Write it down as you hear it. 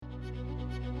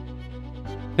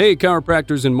Hey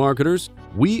chiropractors and marketers,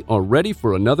 we are ready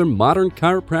for another modern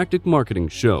chiropractic marketing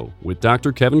show with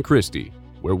Dr. Kevin Christie,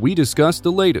 where we discuss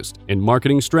the latest in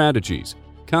marketing strategies,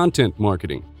 content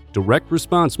marketing, direct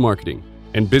response marketing,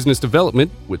 and business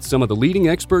development with some of the leading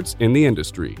experts in the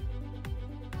industry.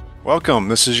 Welcome.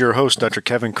 This is your host, Dr.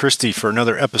 Kevin Christie, for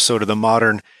another episode of the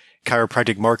Modern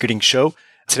Chiropractic Marketing Show.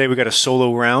 Today we got a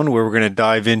solo round where we're going to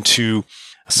dive into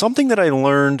something that I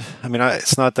learned.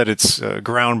 It's not that it's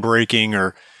groundbreaking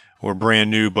or brand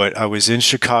new, but I was in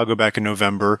Chicago back in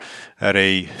November at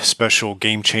a special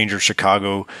Game Changer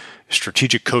Chicago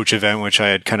strategic coach event, which I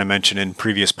had kind of mentioned in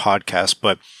previous podcasts.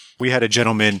 But we had a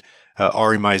gentleman,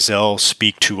 Ari Meisel,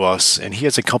 speak to us, and he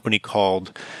has a company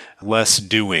called Less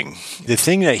Doing. The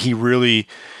thing that he really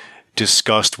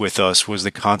discussed with us was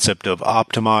the concept of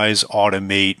optimize,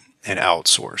 automate, and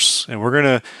outsource. And we're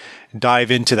going to dive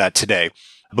into that today.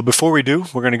 But before we do,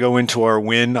 we're going to go into our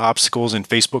win, obstacles, and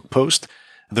Facebook post.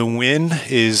 The win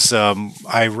is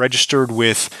I registered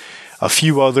with a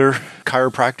few other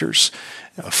chiropractors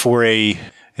for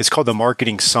it's called the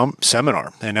Marketing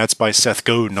Seminar, and that's by Seth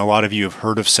Godin. A lot of you have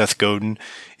heard of Seth Godin.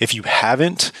 If you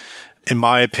haven't, in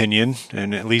my opinion,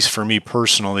 and at least for me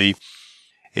personally,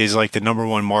 is like the number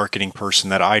one marketing person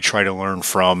that I try to learn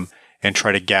from and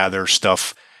try to gather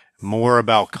stuff more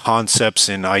about concepts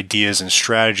and ideas and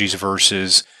strategies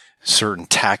versus certain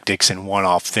tactics and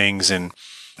one-off things and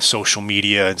social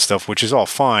media and stuff, which is all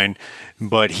fine.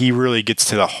 But he really gets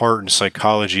to the heart and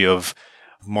psychology of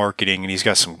marketing, and he's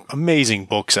got some amazing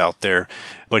books out there.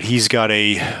 But he's got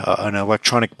an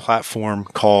electronic platform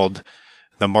called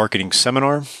the Marketing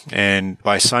Seminar, and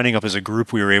by signing up as a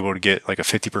group, we were able to get like a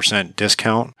 50%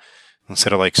 discount.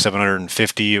 Instead of like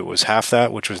 $750, it was half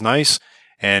that, which was nice.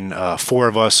 And 4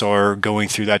 of us are going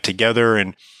through that together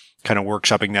and kind of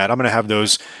workshopping that. I'm going to have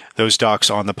those docs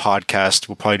on the podcast.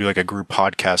 We'll probably do like a group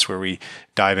podcast where we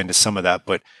dive into some of that,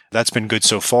 but that's been good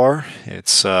so far.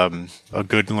 It's a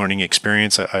good learning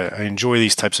experience. I enjoy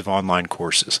these types of online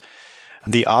courses.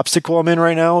 The obstacle I'm in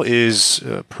right now is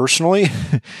personally,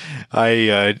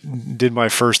 I did my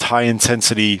first high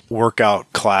intensity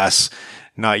workout class,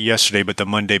 not yesterday, but the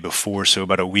Monday before. So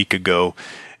about a week ago.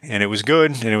 And it was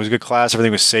good. And it was a good class.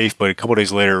 Everything was safe. But a couple of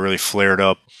days later, it really flared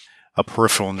up a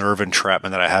peripheral nerve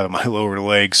entrapment that I have in my lower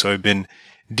leg. So I've been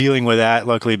dealing with that.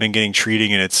 Luckily, I've been getting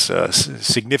treating, and it's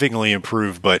significantly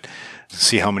improved. But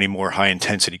see how many more high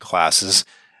intensity classes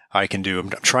I can do. I'm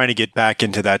trying to get back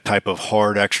into that type of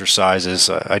hard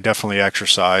exercises. I definitely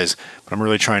exercise, but I'm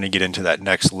really trying to get into that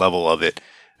next level of it.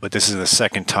 But this is the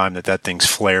second time that thing's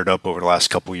flared up over the last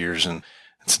couple of years, and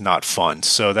it's not fun.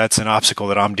 So that's an obstacle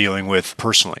that I'm dealing with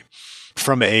personally.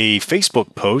 From a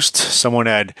Facebook post, someone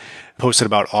had posted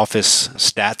about office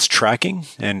stats tracking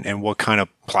and what kind of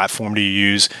platform do you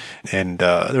use. And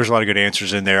there's a lot of good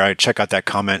answers in there. I check out that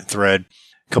comment thread.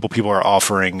 A couple people are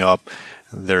offering up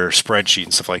their spreadsheet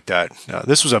and stuff like that.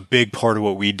 This was a big part of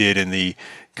what we did in the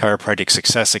Chiropractic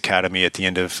Success Academy at the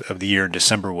end of the year in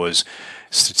December was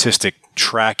statistic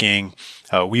tracking.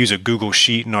 We use a Google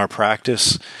Sheet in our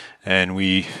practice, and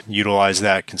we utilize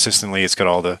that consistently. It's got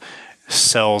all the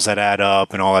cells that add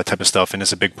up and all that type of stuff, and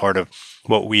it's a big part of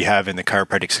what we have in the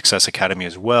Chiropractic Success Academy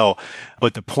as well.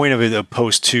 But the point of it, the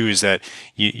post too, is that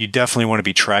you definitely want to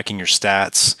be tracking your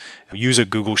stats. Use a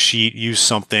Google Sheet, use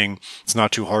something. It's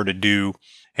not too hard to do,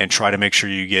 and try to make sure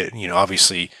you get,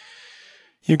 obviously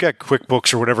you got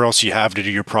QuickBooks or whatever else you have to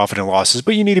do your profit and losses,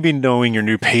 but you need to be knowing your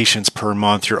new patients per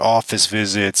month, your office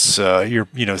visits, your,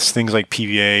 things like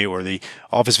PVA or the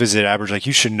office visit average. Like,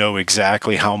 you should know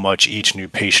exactly how much each new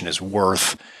patient is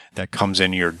worth that comes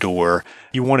in your door.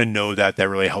 You want to know that. That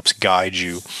really helps guide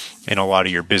you in a lot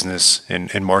of your business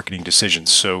and marketing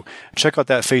decisions. So check out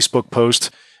that Facebook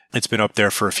post. It's been up there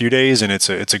for a few days, and it's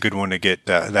a good one to get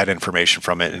that information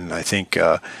from it. And I think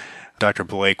Dr.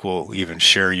 Blake will even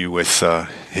share you with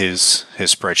his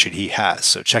spreadsheet he has.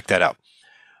 So check that out.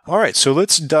 All right, so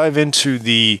let's dive into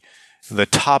the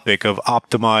topic of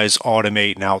optimize,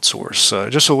 automate, and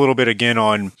outsource. Just a little bit again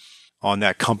on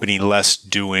that company Less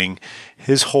Doing.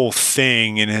 His whole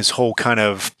thing and his whole kind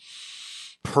of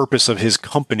purpose of his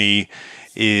company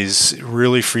is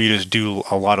really for you to do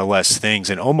a lot of less things,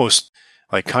 and almost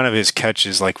like kind of his catch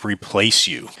is like replace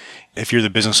you. If you're the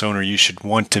business owner, you should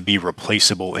want to be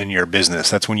replaceable in your business.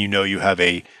 That's when you know you have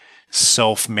a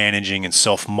self-managing and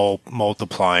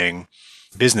self-multiplying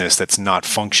business that's not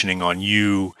functioning on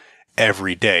you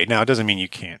every day. Now, it doesn't mean you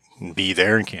can't be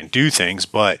there and can't do things,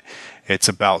 but it's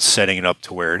about setting it up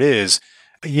to where it is.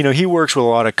 He works with a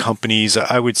lot of companies.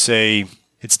 I would say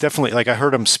it's definitely, like I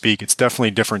heard him speak, it's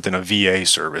definitely different than a VA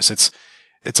service.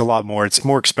 It's a lot more. It's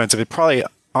more expensive. It probably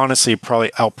honestly probably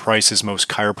outprices most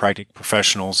chiropractic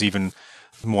professionals, even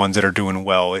ones that are doing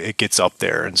well. It gets up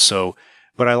there. And so,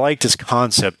 but I liked his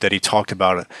concept that he talked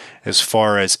about it as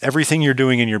far as everything you're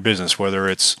doing in your business, whether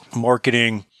it's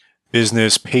marketing,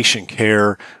 business, patient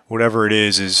care, whatever it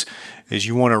is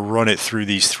you want to run it through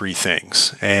these three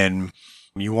things. And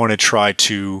you want to try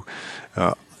to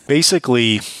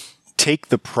basically take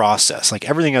the process, like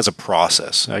everything has a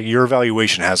process. Your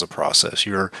evaluation has a process.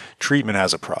 Your treatment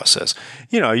has a process.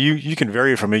 You can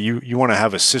vary from it. You want to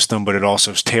have a system, but it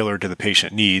also is tailored to the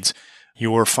patient needs.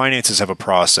 Your finances have a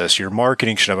process. Your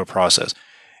marketing should have a process.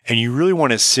 And you really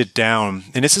want to sit down,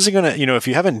 and this isn't going to, if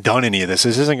you haven't done any of this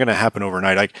isn't going to happen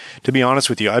overnight. To be honest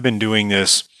with you, I've been doing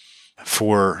this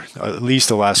for at least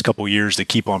the last couple of years to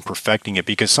keep on perfecting it,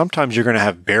 because sometimes you're going to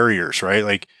have barriers, right?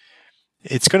 Like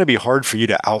it's going to be hard for you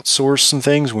to outsource some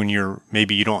things when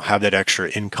maybe you don't have that extra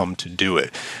income to do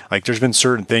it. Like there's been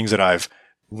certain things that I've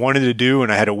wanted to do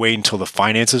and I had to wait until the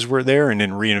finances were there and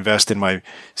then reinvest in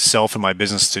myself and my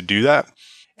business to do that.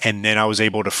 And then I was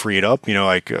able to free it up.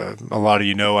 A lot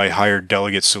of I hired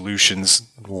Delegate Solutions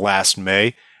last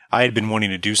May. I had been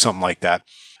wanting to do something like that,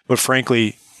 but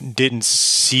frankly, didn't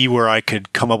see where I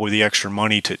could come up with the extra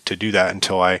money to do that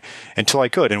until I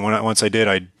could. And once I did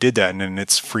that, and then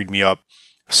it's freed me up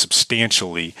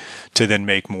substantially to then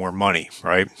make more money,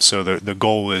 right? So the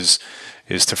goal is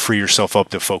to free yourself up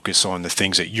to focus on the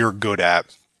things that you're good at,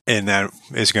 and that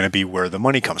is going to be where the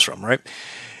money comes from, right?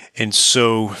 And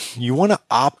so you want to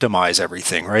optimize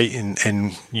everything, right?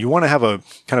 And you want to have a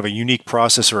kind of a unique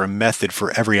process or a method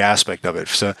for every aspect of it.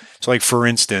 So like for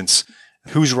instance,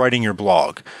 who's writing your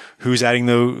blog? Who's adding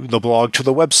the blog to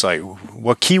the website?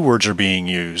 What keywords are being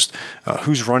used?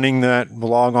 Who's running that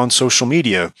blog on social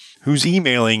media? Who's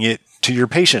emailing it to your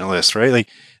patient list, right? Like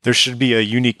there should be a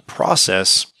unique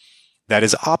process that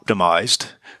is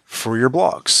optimized for your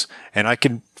blogs. And I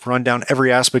could run down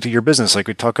every aspect of your business. I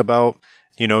could talk about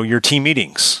your team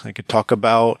meetings. I could talk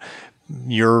about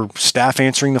your staff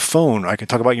answering the phone. I could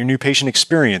talk about your new patient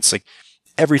experience. Like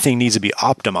everything needs to be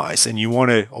optimized, and you want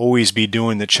to always be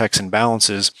doing the checks and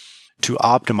balances to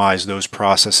optimize those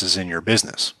processes in your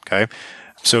business. Okay.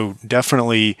 So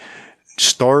definitely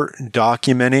start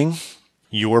documenting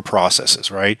your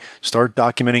processes, right? Start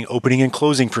documenting opening and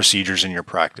closing procedures in your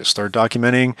practice. Start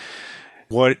documenting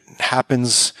what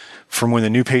happens from when the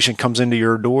new patient comes into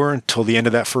your door until the end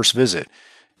of that first visit.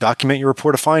 Document your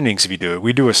report of findings if you do it.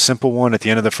 We do a simple one at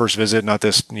the end of the first visit, not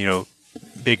this,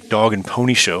 big dog and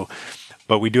pony show,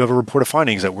 but we do have a report of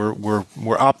findings that we're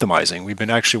optimizing. We've been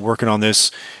actually working on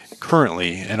this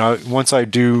currently, and once I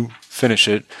do finish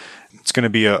it, it's going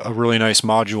to be a really nice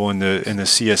module in the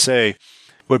CSA.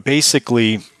 But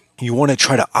basically, you want to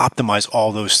try to optimize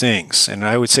all those things. And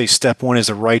I would say step one is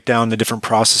to write down the different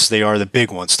processes they are, the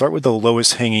big ones. Start with the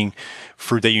lowest hanging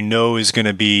fruit that is going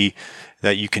to be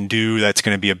that you can do. That's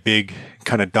going to be a big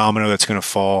kind of domino that's going to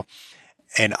fall,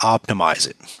 and optimize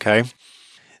it. Okay.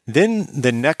 Then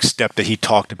the next step that he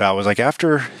talked about was like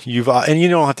after you've, and you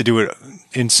don't have to do it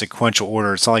in sequential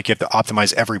order. It's not like you have to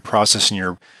optimize every process in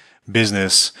your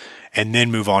business and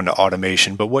then move on to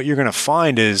automation. But what you're going to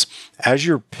find is as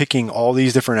you're picking all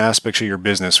these different aspects of your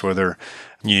business, whether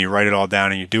you write it all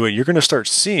down and you do it, you're going to start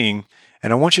seeing,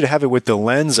 and I want you to have it with the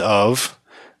lens of,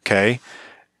 okay,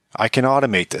 I can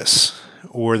automate this.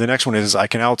 Or the next one is I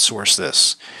can outsource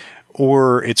this.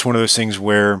 Or it's one of those things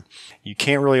where you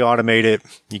can't really automate it.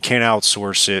 You can't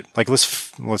outsource it. Like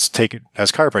let's take it as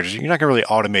chiropractors. You're not going to really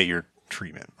automate your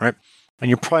treatment, right? And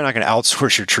you're probably not going to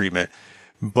outsource your treatment,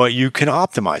 but you can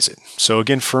optimize it. So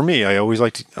again, for me, I always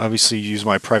like to obviously use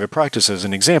my private practice as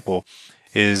an example.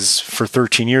 Is for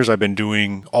 13 years, I've been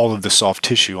doing all of the soft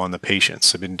tissue on the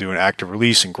patients. I've been doing active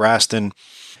release and Graston,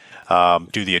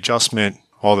 do the adjustment,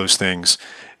 all those things.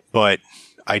 But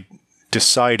I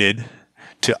decided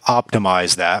to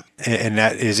optimize that, and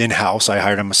that is in-house. I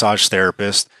hired a massage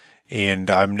therapist, and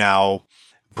I'm now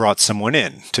brought someone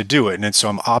in to do it. And so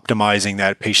I'm optimizing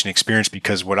that patient experience,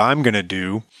 because what I'm going to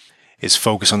do is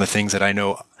focus on the things that I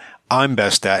know I'm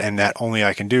best at and that only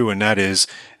I can do. And that is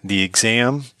the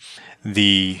exam,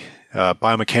 the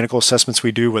biomechanical assessments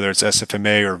we do, whether it's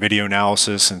SFMA or video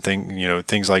analysis and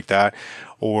things like that.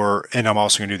 And I'm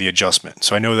also going to do the adjustment.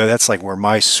 So I know that that's like where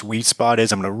my sweet spot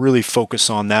is. I'm going to really focus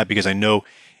on that, because I know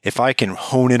if I can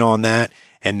hone in on that,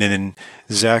 and then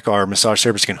Zach, our massage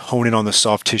therapist, can hone in on the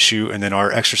soft tissue, and then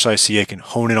our exercise CA can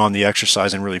hone in on the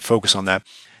exercise and really focus on that,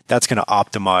 that's going to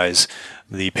optimize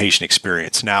the patient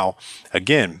experience. Now,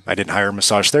 again, I didn't hire a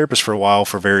massage therapist for a while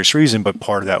for various reasons, but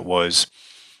part of that was,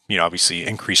 obviously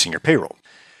increasing your payroll.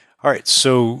 All right.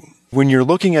 So When you're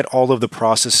looking at all of the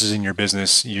processes in your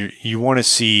business, you want to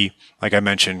see, like I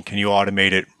mentioned, can you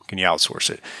automate it? Can you outsource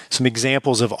it? Some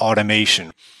examples of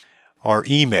automation are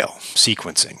email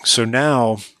sequencing. So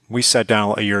now we sat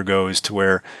down a year ago as to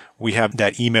where we have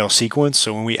that email sequence.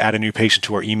 So when we add a new patient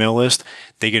to our email list,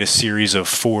 they get a series of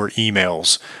 4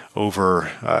 emails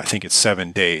over, I think it's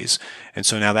 7 days. And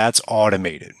so now that's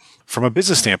automated. From a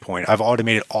business standpoint, I've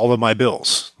automated all of my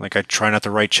bills. Like I try not to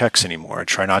write checks anymore. I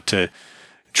try not to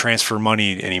transfer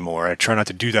money anymore. I try not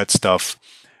to do that stuff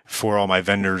for all my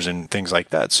vendors and things like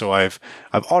that. So I've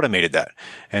automated that.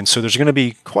 And so there's going to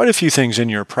be quite a few things in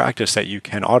your practice that you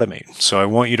can automate. So I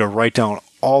want you to write down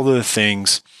all the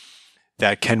things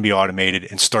that can be automated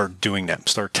and start doing them,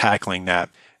 start tackling that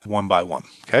one by one.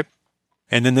 Okay.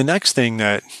 And then the next thing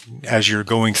that as you're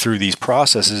going through these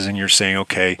processes and you're saying,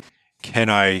 okay, can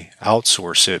I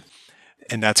outsource it?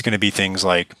 And that's going to be things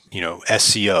like,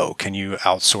 SEO. Can you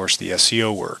outsource the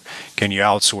SEO work? Can you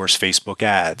outsource Facebook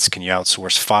ads? Can you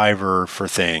outsource Fiverr for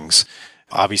things?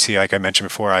 Obviously, like I mentioned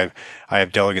before, I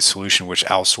have Delegate Solution, which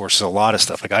outsources a lot of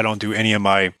stuff. Like I don't do any of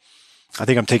I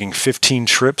think I'm taking 15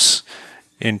 trips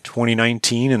in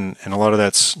 2019, and a lot of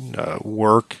that's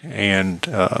work. And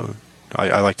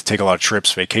I like to take a lot of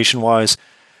trips vacation-wise.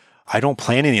 I don't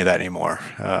plan any of that anymore.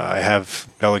 I have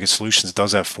Delegate Solutions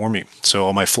does that for me. So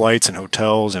all my flights and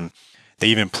hotels, and they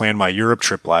even planned my Europe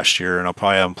trip last year, and I'll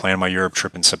probably have them plan my Europe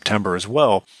trip in September as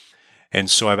well. And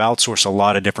so I've outsourced a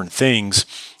lot of different things.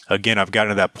 Again, I've gotten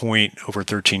to that point over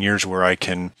 13 years where I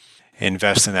can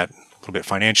invest in that a little bit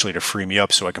financially to free me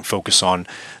up so I can focus on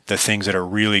the things that are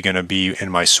really going to be in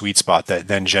my sweet spot that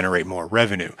then generate more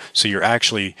revenue. So you're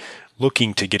actually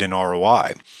looking to get an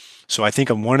ROI. So I think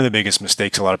one of the biggest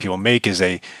mistakes a lot of people make is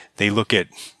they look at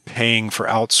paying for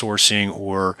outsourcing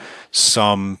or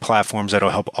some platforms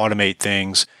that'll help automate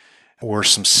things or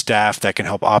some staff that can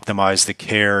help optimize the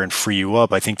care and free you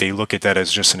up. I think they look at that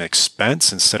as just an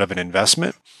expense instead of an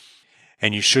investment.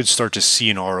 And you should start to see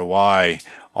an ROI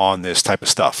on this type of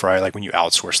stuff, right? Like when you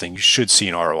outsource things, you should see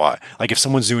an ROI. Like if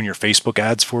someone's doing your Facebook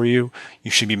ads for you,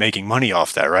 you should be making money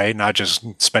off that, right? Not just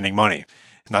spending money,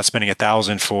 not spending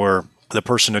 $1,000 for the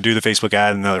person to do the Facebook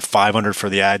ad and another $500 for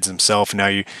the ads themselves. And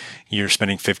now you're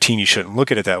spending $15. You shouldn't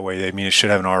look at it that way. I mean, it should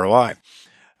have an ROI.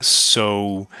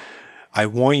 So I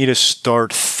want you to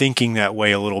start thinking that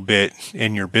way a little bit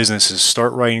in your businesses.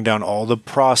 Start writing down all the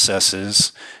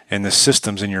processes and the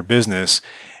systems in your business,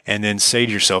 and then say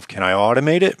to yourself, can I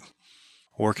automate it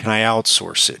or can I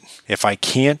outsource it? If I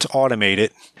can't automate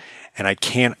it and I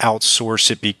can't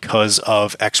outsource it because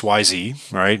of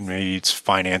XYZ, right? Maybe it's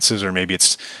finances, or maybe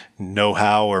it's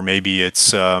know-how, or maybe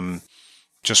it's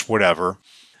just whatever,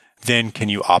 then can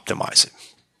you optimize it?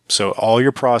 So all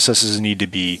your processes need to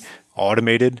be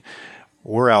automated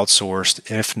or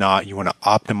outsourced. If not, you want to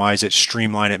optimize it,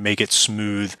 streamline it, make it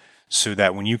smooth so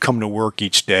that when you come to work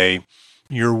each day,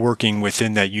 you're working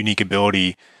within that unique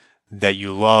ability that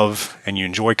you love and you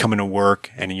enjoy coming to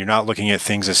work, and you're not looking at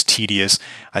things as tedious.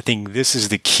 I think this is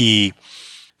the key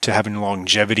to having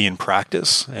longevity in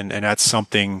practice. And that's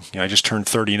something, I just turned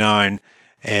 39,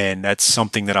 and that's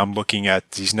something that I'm looking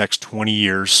at these next 20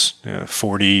 years,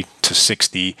 40 to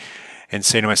 60, and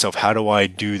say to myself, how do I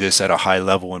do this at a high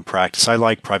level in practice? I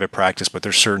like private practice, but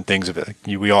there's certain things of it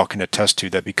we all can attest to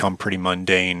that become pretty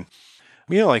mundane.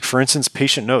 Like for instance,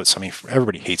 patient notes. I mean,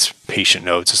 everybody hates patient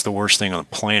notes. It's the worst thing on the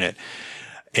planet.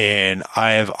 And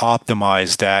I have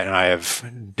optimized that, and I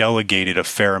have delegated a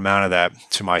fair amount of that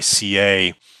to my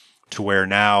CA, to where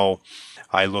now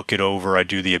I look it over, I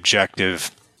do the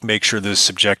objective, make sure the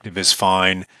subjective is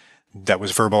fine, that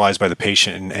was verbalized by the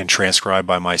patient and transcribed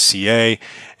by my CA,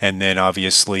 and then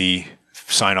obviously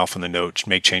sign off on the note,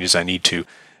 make changes I need to.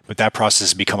 But that process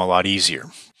has become a lot easier.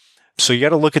 So you got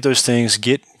to look at those things,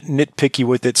 get nitpicky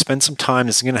with it, spend some time.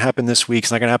 This is going to happen this week.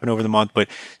 It's not going to happen over the month, but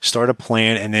start a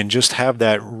plan, and then just have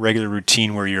that regular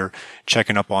routine where you're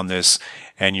checking up on this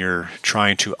and you're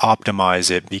trying to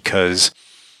optimize it, because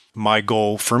my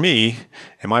goal for me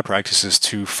and my practice is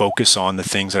to focus on the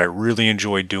things that I really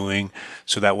enjoy doing,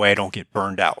 so that way I don't get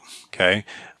burned out. Okay.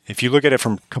 If you look at it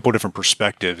from a couple of different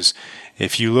perspectives,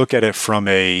 if you look at it from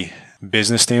a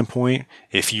business standpoint,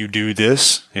 if you do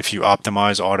this, if you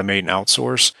optimize, automate, and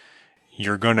outsource,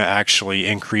 you're going to actually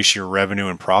increase your revenue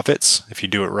and profits if you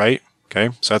do it right. Okay.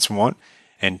 So that's one.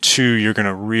 And two, you're going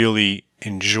to really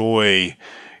enjoy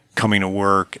coming to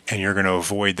work, and you're going to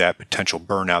avoid that potential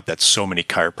burnout that so many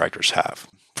chiropractors have.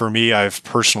 For me, I've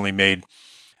personally made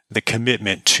the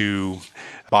commitment to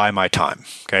buy my time.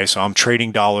 Okay. So I'm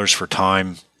trading dollars for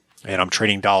time, and I'm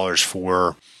trading dollars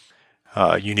for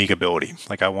unique ability.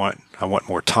 Like I want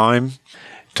more time,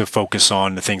 to focus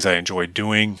on the things I enjoy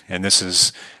doing. And this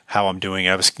is how I'm doing it.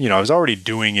 I was already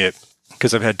doing it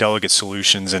because I've had Delegate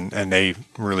Solutions and they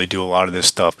really do a lot of this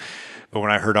stuff. But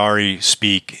when I heard Ari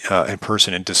speak in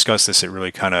person and discuss this, it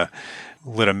really kind of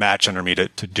lit a match under me to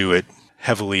do it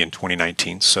heavily in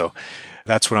 2019. So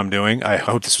that's what I'm doing. I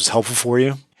hope this was helpful for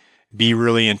you. Be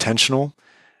really intentional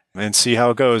and see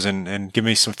how it goes, and give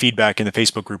me some feedback in the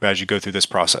Facebook group as you go through this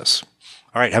process.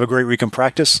 All right, have a great week in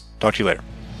practice. Talk to you later.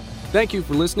 Thank you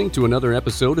for listening to another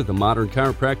episode of the Modern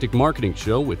Chiropractic Marketing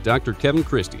Show with Dr. Kevin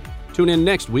Christie. Tune in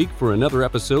next week for another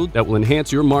episode that will enhance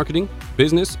your marketing,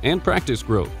 business, and practice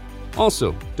growth.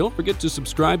 Also, don't forget to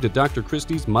subscribe to Dr.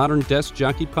 Christie's Modern Desk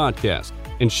Jockey podcast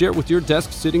and share with your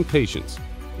desk-sitting patients.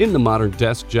 In the Modern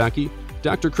Desk Jockey,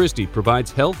 Dr. Christie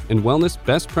provides health and wellness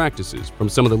best practices from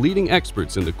some of the leading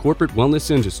experts in the corporate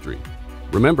wellness industry.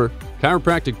 Remember,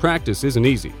 chiropractic practice isn't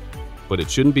easy, but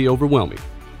it shouldn't be overwhelming.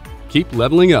 Keep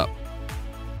leveling up.